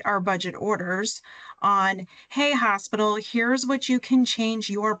write our budget orders on, hey, hospital, here's what you can change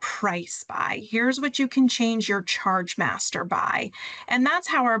your price by. Here's what you can change your charge master by. And that's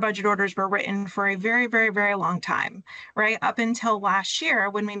how our budget orders were written for a very, very, very long time, right? Up until last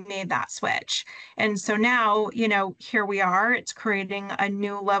year when we made that switch. And so now, here we are. It's creating a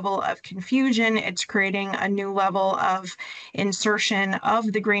new level of confusion. It's creating a new level of insertion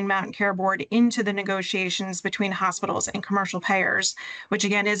of the Green Mountain Care Board into the negotiations between hospitals and commercial payers, which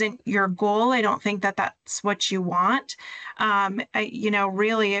again isn't your goal. I don't think that that's what you want.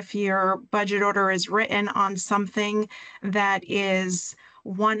 Really, if your budget order is written on something that is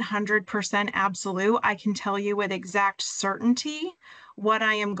 100% absolute, I can tell you with exact certainty what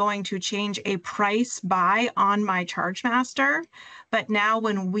I am going to change a price by on my charge master. But now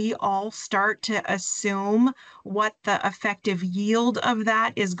when we all start to assume what the effective yield of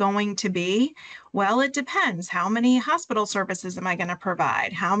that is going to be, well, it depends. How many hospital services am I going to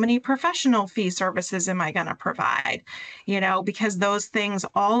provide? How many professional fee services am I going to provide? You know, because those things,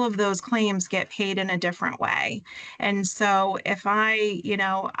 all of those claims get paid in a different way. And so if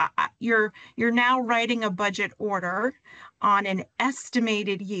you're now writing a budget order on an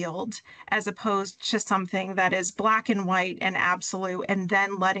estimated yield as opposed to something that is black and white and absolute, and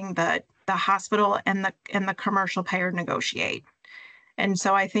then letting the hospital and the commercial payer negotiate. And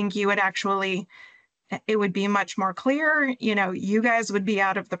so I think it would be much more clear, you guys would be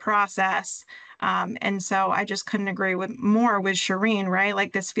out of the process. And so I just couldn't agree more with Shireen, right?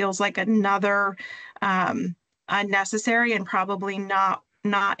 Like, this feels like another unnecessary and probably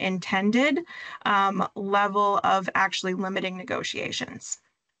not intended level of actually limiting negotiations.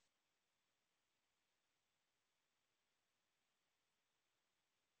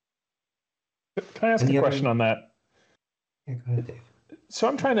 Can I ask a question on that? Yeah, go ahead, Dave. So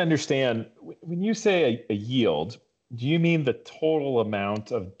I'm trying to understand, when you say a yield, do you mean the total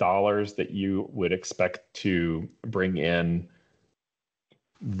amount of dollars that you would expect to bring in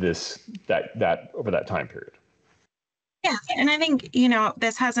that over that time period? Yeah, and I think,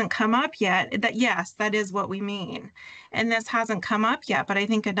 this hasn't come up yet, that yes, that is what we mean. And this hasn't come up yet, but I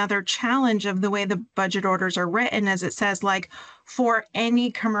think another challenge of the way the budget orders are written is it says, like, for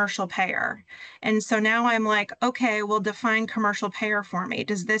any commercial payer. And so now I'm like, okay, well, define commercial payer for me.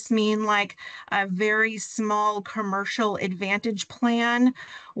 Does this mean like a very small commercial advantage plan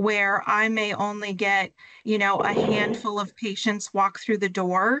where I may only get, a handful of patients walk through the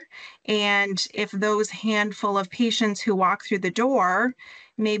door? And if those handful of patients who walk through the door,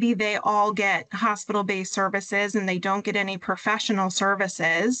 maybe they all get hospital-based services and they don't get any professional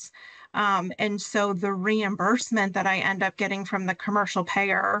services. And so the reimbursement that I end up getting from the commercial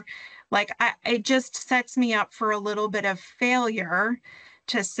payer, it just sets me up for a little bit of failure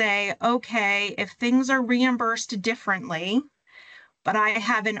to say, okay, if things are reimbursed differently, but I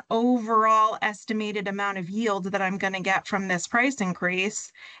have an overall estimated amount of yield that I'm going to get from this price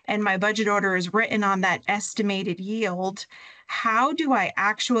increase, and my budget order is written on that estimated yield, how do I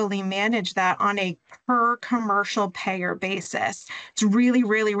actually manage that on a per commercial payer basis? It's really,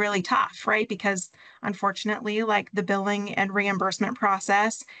 really, really tough, right? Because unfortunately, like, the billing and reimbursement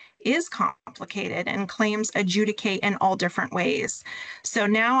process is complicated and claims adjudicate in all different ways. So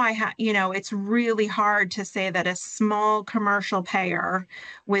now it's really hard to say that a small commercial payer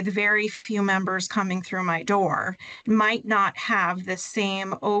with very few members coming through my door might not have the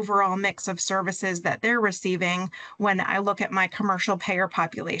same overall mix of services that they're receiving when I look at my commercial payer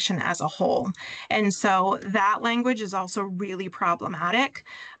population as a whole. And so that language is also really problematic,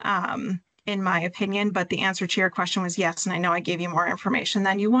 in my opinion, but the answer to your question was yes. And I know I gave you more information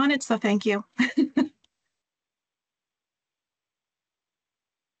than you wanted, so thank you.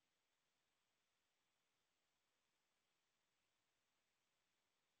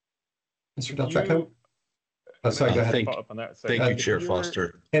 Mr. Del Trecco? Oh, sorry, go ahead. Thank you, Chair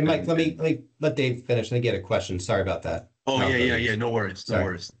Foster. Hey, Mike, let me let Dave finish and then get a question. Sorry about that. Oh, yeah. No worries. No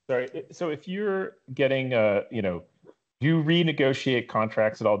worries. Sorry. So if you're getting, do you renegotiate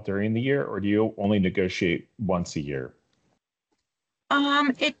contracts at all during the year, or do you only negotiate once a year?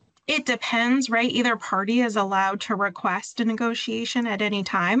 It depends, right? Either party is allowed to request a negotiation at any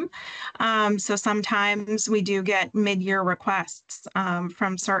time. So sometimes we do get mid-year requests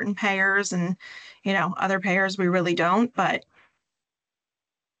from certain payers, and other payers we really don't, but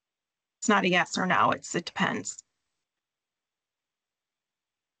it's not a yes or no. It depends.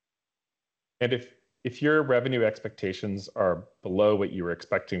 And if your revenue expectations are below what you were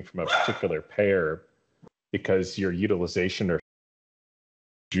expecting from a particular payer because your utilization, or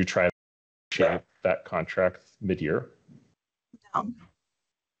do you try to negotiate that contract mid-year? No.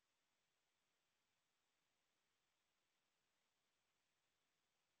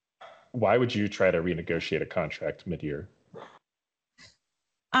 Why would you try to renegotiate a contract mid-year?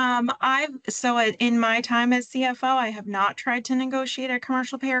 So in my time as CFO, I have not tried to negotiate a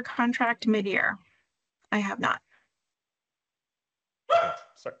commercial payer contract mid-year. I have not.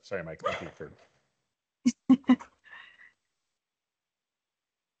 Sorry, Mike. Thank you for.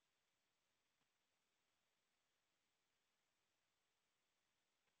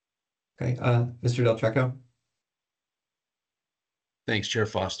 Okay, Mr. Del Trecco? Thanks, Chair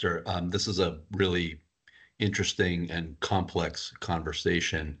Foster. This is a really interesting and complex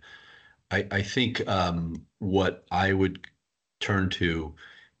conversation. I think what I would turn to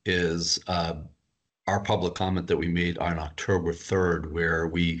is, are our public comment that we made on October 3rd, where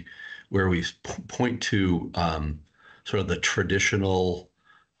we point to sort of the traditional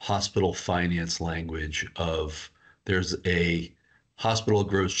hospital finance language of there's a hospital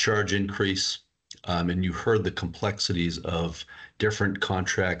gross charge increase, and you heard the complexities of different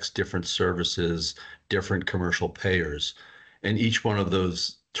contracts, different services, different commercial payers, and each one of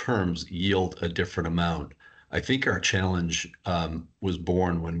those terms yield a different amount. I think our challenge was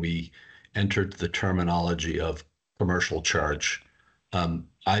born when we entered the terminology of commercial charge.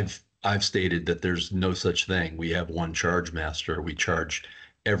 I've stated that there's no such thing. We have one charge master. We charge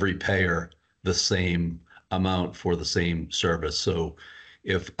every payer the same amount for the same service. So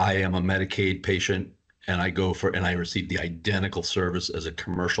if I am a Medicaid patient and I receive the identical service as a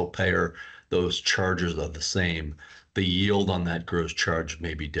commercial payer, those charges are the same. The yield on that gross charge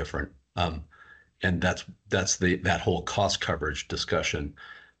may be different. And that's that whole cost coverage discussion.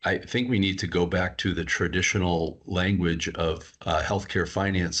 I think we need to go back to the traditional language of healthcare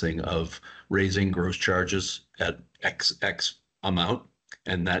financing of raising gross charges at X amount,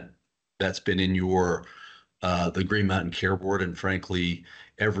 and that's been in the Green Mountain Care Board, and frankly,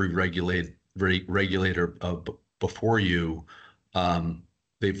 every regulator before you,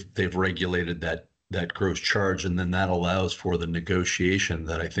 they've regulated that gross charge, and then that allows for the negotiation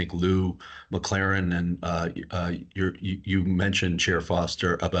that I think Lou McLaren and you mentioned, Chair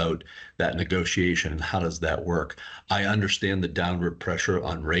Foster, about that negotiation and how does that work. I understand the downward pressure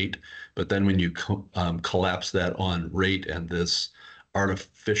on rate, but then when you collapse that on rate and this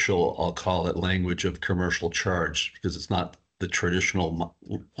artificial, I'll call it, language of commercial charge, because it's not the traditional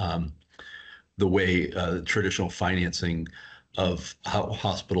the way traditional financing of how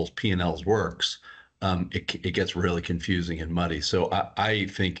hospitals P&Ls works, it gets really confusing and muddy. So I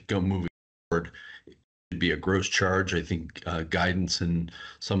think moving forward, it should be a gross charge. I think guidance and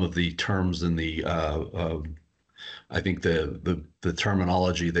some of the terms in the I think the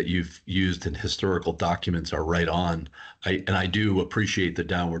terminology that you've used in historical documents are right on. I do appreciate the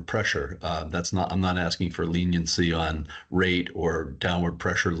downward pressure. I'm not asking for leniency on rate or downward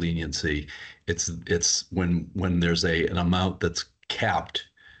pressure leniency. It's when there's an amount that's capped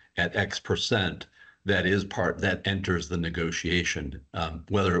at X% that enters the negotiation,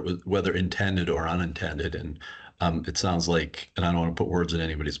 whether intended or unintended. And it sounds like, and I don't want to put words in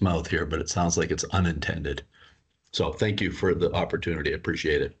anybody's mouth here, but it sounds like it's unintended. So thank you for the opportunity. I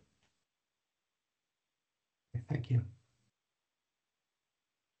appreciate it. Thank you.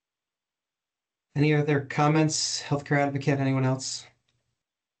 Any other comments? Healthcare advocate, anyone else?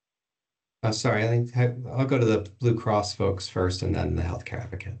 Sorry, I think I'll go to the Blue Cross folks first and then the healthcare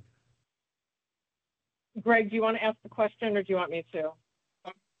advocate. Greg, do you want to ask the question or do you want me to?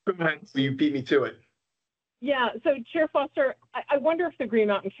 Go ahead. You beat me to it. Yeah, so Chair Foster, I wonder if the Green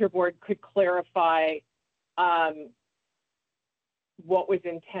Mountain Care Board could clarify what was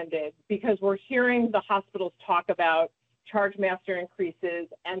intended, because we're hearing the hospitals talk about charge master increases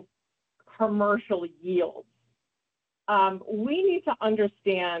and commercial yields. We need to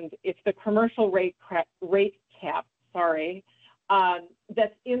understand if the commercial rate cap,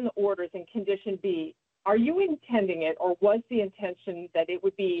 that's in the orders in condition B, are you intending it, or was the intention that it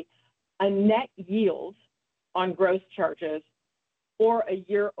would be a net yield on gross charges or a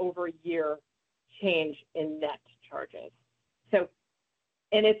year-over-year change in net charges? So,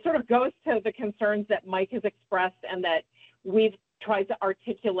 and it sort of goes to the concerns that Mike has expressed and that we've tried to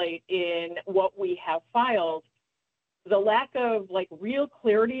articulate in what we have filed. The lack of real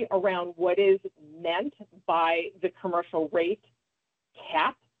clarity around what is meant by the commercial rate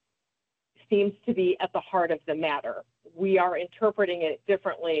cap seems to be at the heart of the matter. We are interpreting it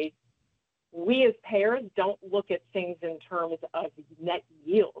differently. We as payers don't look at things in terms of net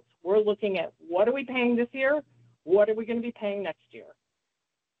yields. We're looking at what are we paying this year? What are we going to be paying next year?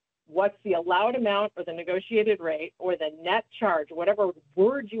 What's the allowed amount or the negotiated rate or the net charge, whatever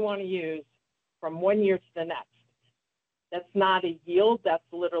word you want to use, from one year to the next. That's not a yield. That's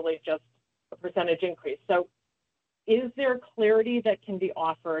literally just a percentage increase. So is there clarity that can be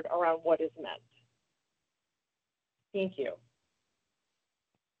offered around what is meant? Thank you.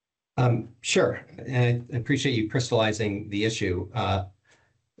 Sure. And I appreciate you crystallizing the issue.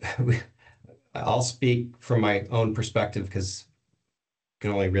 I'll speak from my own perspective because we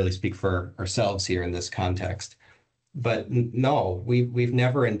can only really speak for ourselves here in this context. But no, we've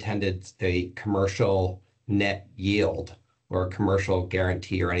never intended a commercial net yield or a commercial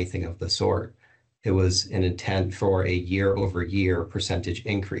guarantee or anything of the sort. It was an intent for a year-over-year percentage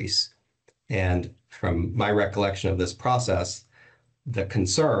increase. And from my recollection of this process, the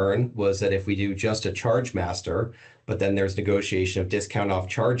concern was that if we do just a charge master, but then there's negotiation of discount off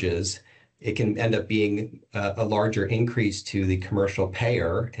charges, it can end up being a larger increase to the commercial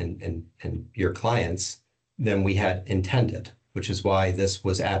payer and your clients than we had intended, which is why this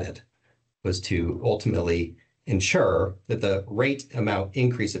was added, was to ultimately ensure that the rate amount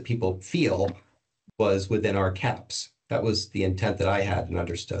increase that people feel was within our caps. That was the intent that I had and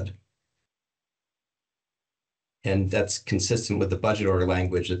understood. And that's consistent with the budget order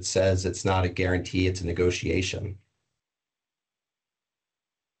language that says it's not a guarantee, it's a negotiation.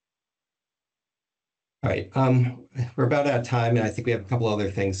 All right, we're about out of time, and I think we have a couple other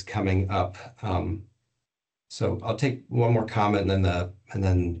things coming up. So I'll take one more comment, and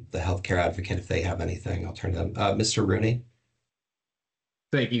then the healthcare advocate, if they have anything, I'll turn to them. Mr. Rooney.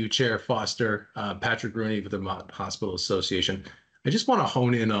 Thank you, Chair Foster. Patrick Rooney with the Vermont Hospital Association. I just want to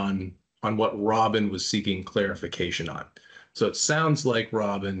hone in on what Robin was seeking clarification on. So it sounds like,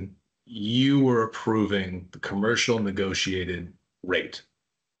 Robin, you were approving the commercial negotiated rate,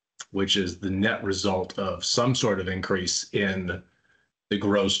 which is the net result of some sort of increase in the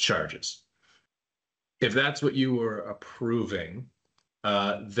gross charges. If that's what you were approving,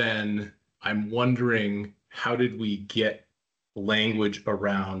 then I'm wondering, how did we get language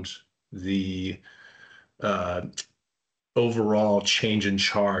around the overall change in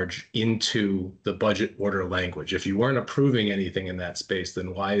charge into the budget order language? If you weren't approving anything in that space,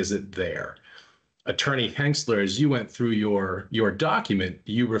 then why is it there? Attorney Hengstler, as you went through your document,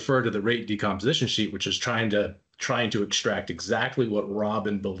 you refer to the rate decomposition sheet, which is trying to extract exactly what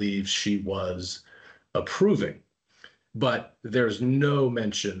Robin believes she was approving. But there's no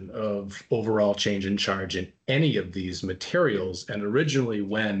mention of overall change in charge in any of these materials. And originally,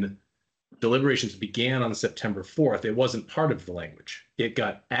 when deliberations began on September 4th, it wasn't part of the language. It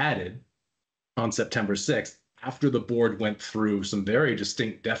got added on September 6th after the board went through some very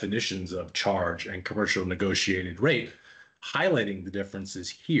distinct definitions of charge and commercial negotiated rate, highlighting the differences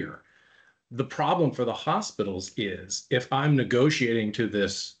here. The problem for the hospitals is, if I'm negotiating to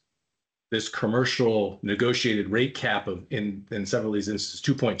this commercial negotiated rate cap of, in several of these instances,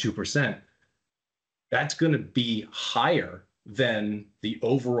 2.2%, that's going to be higher than the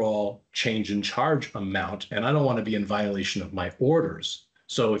overall change in charge amount. And I don't want to be in violation of my orders.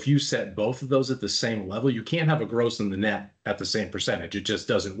 So if you set both of those at the same level, you can't have a gross and the net at the same percentage. It just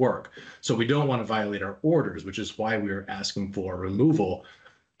doesn't work. So we don't want to violate our orders, which is why we're asking for removal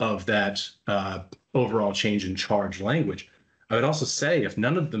of that overall change in charge language. I would also say, if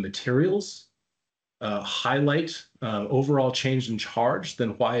none of the materials highlight overall change in charge, then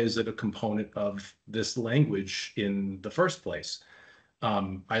why is it a component of this language in the first place?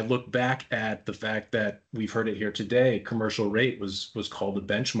 I look back at the fact that we've heard it here today, commercial rate was called a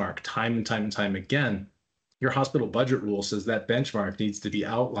benchmark time and time and time again. Your hospital budget rule says that benchmark needs to be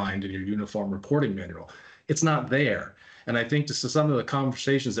outlined in your uniform reporting manual. It's not there. And I think to some of the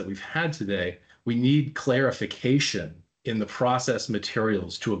conversations that we've had today, we need clarification in the process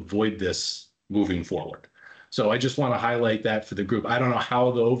materials to avoid this moving forward. So I just want to highlight that for the group. I don't know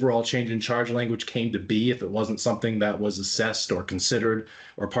how the overall change in charge language came to be, if it wasn't something that was assessed or considered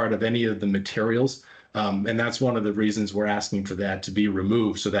or part of any of the materials. And that's one of the reasons we're asking for that to be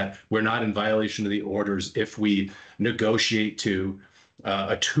removed, so that we're not in violation of the orders if we negotiate to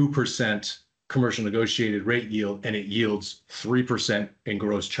a 2% commercial negotiated rate yield and it yields 3% in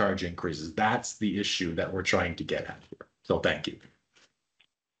gross charge increases. That's the issue that we're trying to get at here. So thank you.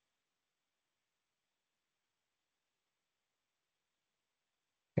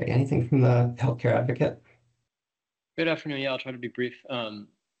 Okay, anything from the healthcare advocate? Good afternoon. Yeah, I'll try to be brief.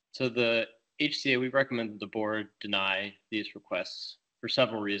 So the HCA, we recommend that the board deny these requests for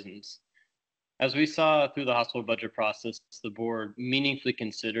several reasons. As we saw through the hospital budget process, the board meaningfully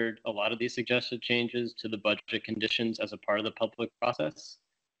considered a lot of these suggested changes to the budget conditions as a part of the public process.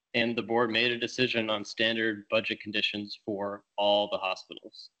 And the board made a decision on standard budget conditions for all the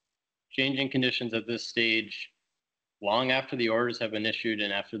hospitals. Changing conditions at this stage, long after the orders have been issued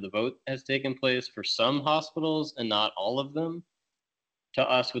and after the vote has taken place for some hospitals and not all of them, to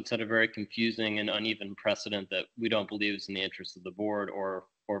us would set a very confusing and uneven precedent that we don't believe is in the interest of the board or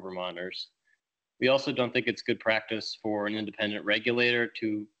for Vermonters. We also don't think it's good practice for an independent regulator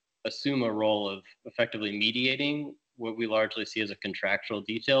to assume a role of effectively mediating what we largely see as a contractual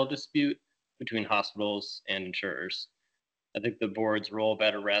detail dispute between hospitals and insurers. I think the board's role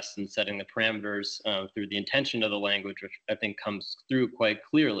better rests in setting the parameters through the intention of the language, which I think comes through quite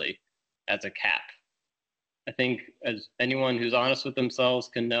clearly as a cap. I think as anyone who's honest with themselves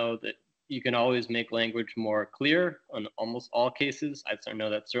can know that you can always make language more clear on almost all cases. I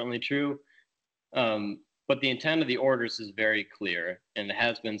know that's certainly true. But the intent of the orders is very clear, and it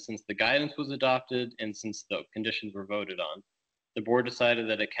has been since the guidance was adopted and since the conditions were voted on. The board decided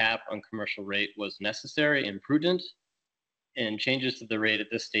that a cap on commercial rate was necessary and prudent, and changes to the rate at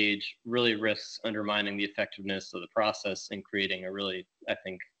this stage really risks undermining the effectiveness of the process and creating a really, I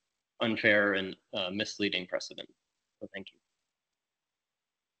think, unfair and misleading precedent. So thank you.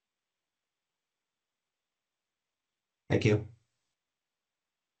 Thank you.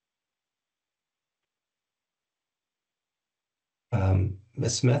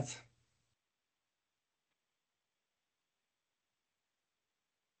 Ms. Smith?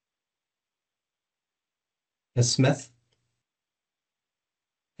 Ms. Smith?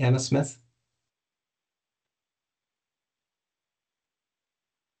 Anna Smith?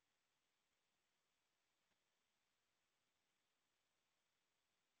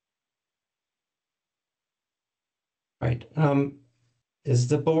 Right. Is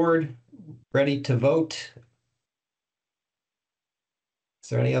the board ready to vote? Is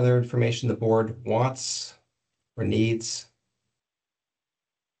there any other information the board wants or needs?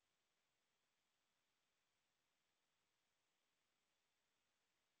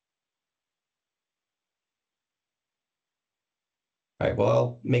 All right, well,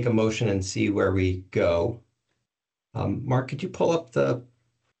 I'll make a motion and see where we go. Mark, could you pull up the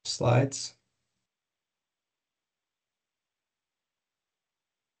slides?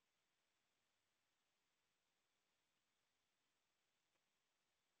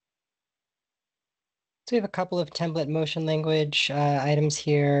 So we have a couple of template motion language items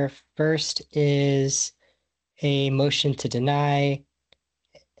here. First is a motion to deny.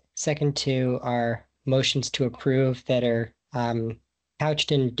 Second two are motions to approve that are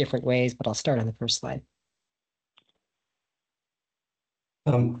couched in different ways, but I'll start on the first slide.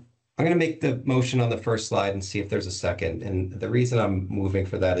 I'm going to make the motion on the first slide and see if there's a second. And the reason I'm moving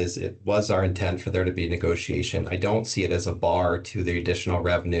for that is it was our intent for there to be negotiation. I don't see it as a bar to the additional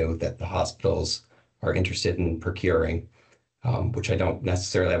revenue that the hospitals are interested in procuring, which I don't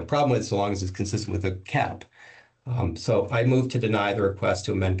necessarily have a problem with so long as it's consistent with the cap. So I move to deny the request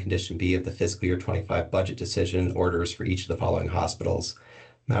to amend Condition B of the fiscal year 25 budget decision orders for each of the following hospitals: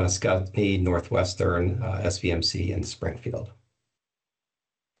 Mount Scottney, Northwestern, SVMC, and Springfield.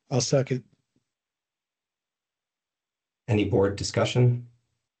 I'll second. Any board discussion?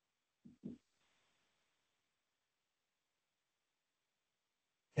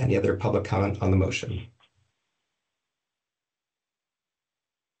 Any other public comment on the motion?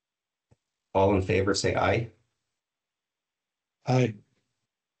 All in favor, say aye. Aye.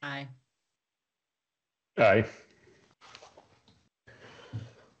 Aye. Aye.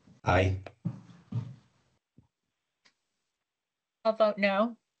 Aye. I'll vote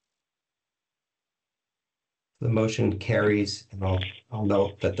no. The motion carries, and I'll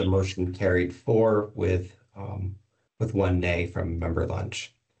note that the motion carried 4 with 1 nay from Member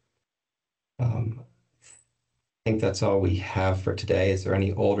Lunch. I think that's all we have for today. Is there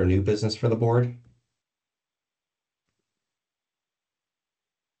any old or new business for the board?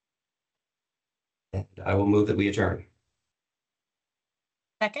 And I will move that we adjourn.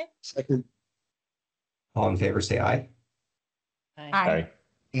 Second? Second. All in favor, say aye. Aye.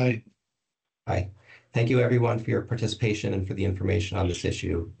 Aye. Aye. Thank you, everyone, for your participation and for the information on this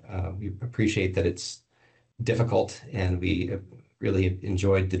issue. We appreciate that it's difficult, and we really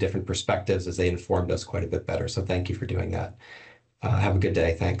enjoyed the different perspectives as they informed us quite a bit better. So thank you for doing that. Have a good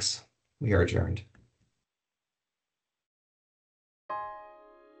day. Thanks. We are adjourned.